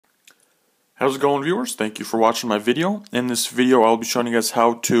How's it going, viewers? Thank you for watching my video. In this video I'll be showing you guys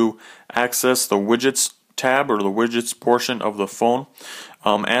how to access the widgets tab or the widgets portion of the phone.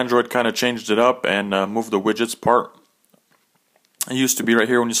 Android kind of changed it up and moved the widgets part. It used to be right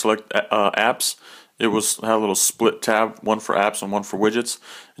here when you select apps. It had a little split tab, one for apps and one for widgets.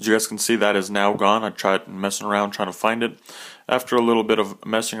 As you guys can see, that is now gone. I tried messing around trying to find it. After a little bit of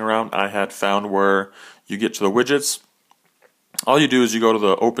messing around, I had found where you get to the widgets. All you do is you go to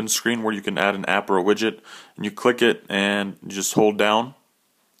the open screen where you can add an app or a widget, and you click it and you just hold down.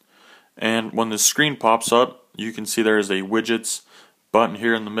 And when the screen pops up, you can see there is a widgets button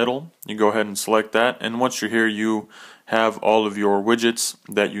here in the middle. You go ahead and select that, and once you're here, you have all of your widgets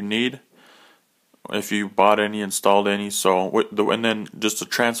that you need. If you bought any, installed any, and then just to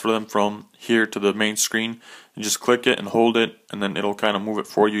transfer them from here to the main screen, you just click it and hold it, and then it'll kind of move it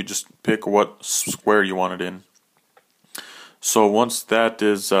for you. Just pick what square you want it in. So once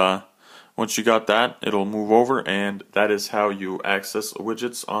you got that, it'll move over, and that is how you access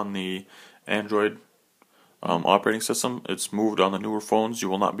widgets on the Android operating system. It's moved on the newer phones. You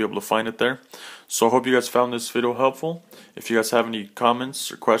will not be able to find it there. So I hope you guys found this video helpful. If you guys have any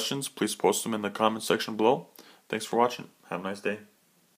comments or questions, please post them in the comment section below. Thanks for watching. Have a nice day.